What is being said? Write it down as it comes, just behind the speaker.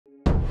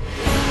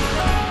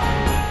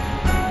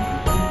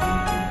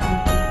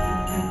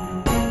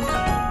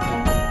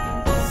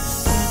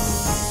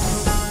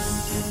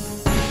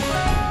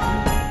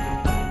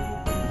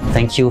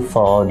thank you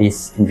for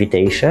this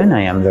invitation.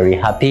 I am very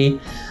happy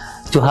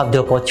to have the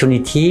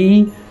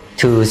opportunity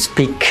to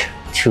speak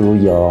to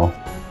your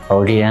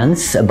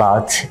audience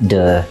about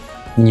the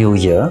New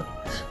Year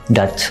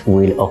that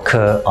will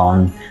occur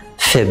on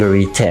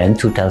February 10,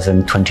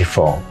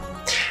 2024.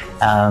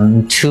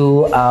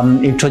 To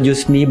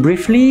introduce me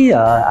briefly,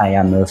 I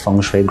am a Feng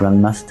Shui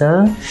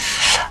Grandmaster.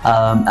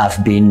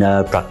 I've been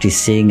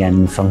practicing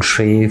in Feng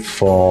Shui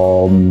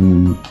for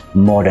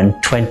more than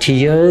 20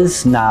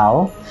 years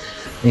now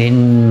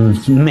in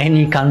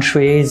many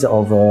countries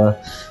over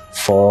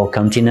 4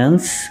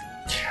 continents,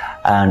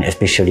 and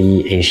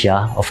especially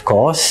Asia, of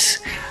course.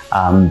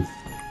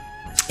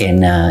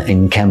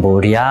 In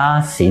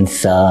Cambodia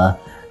since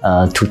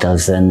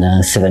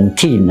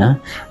 2017.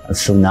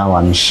 So now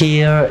I'm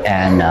here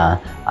and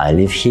I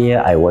live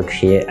here, I work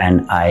here,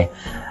 and I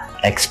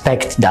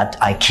expect that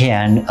I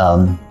can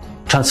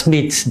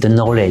transmit the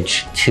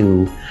knowledge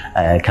to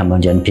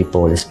Cambodian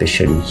people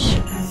especially.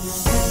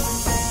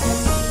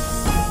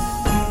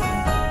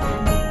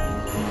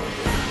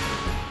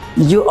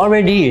 You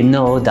already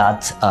know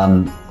that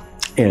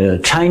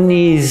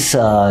Chinese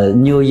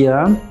New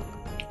Year will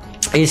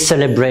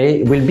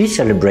be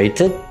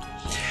celebrated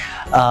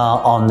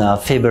on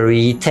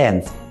February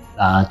 10th,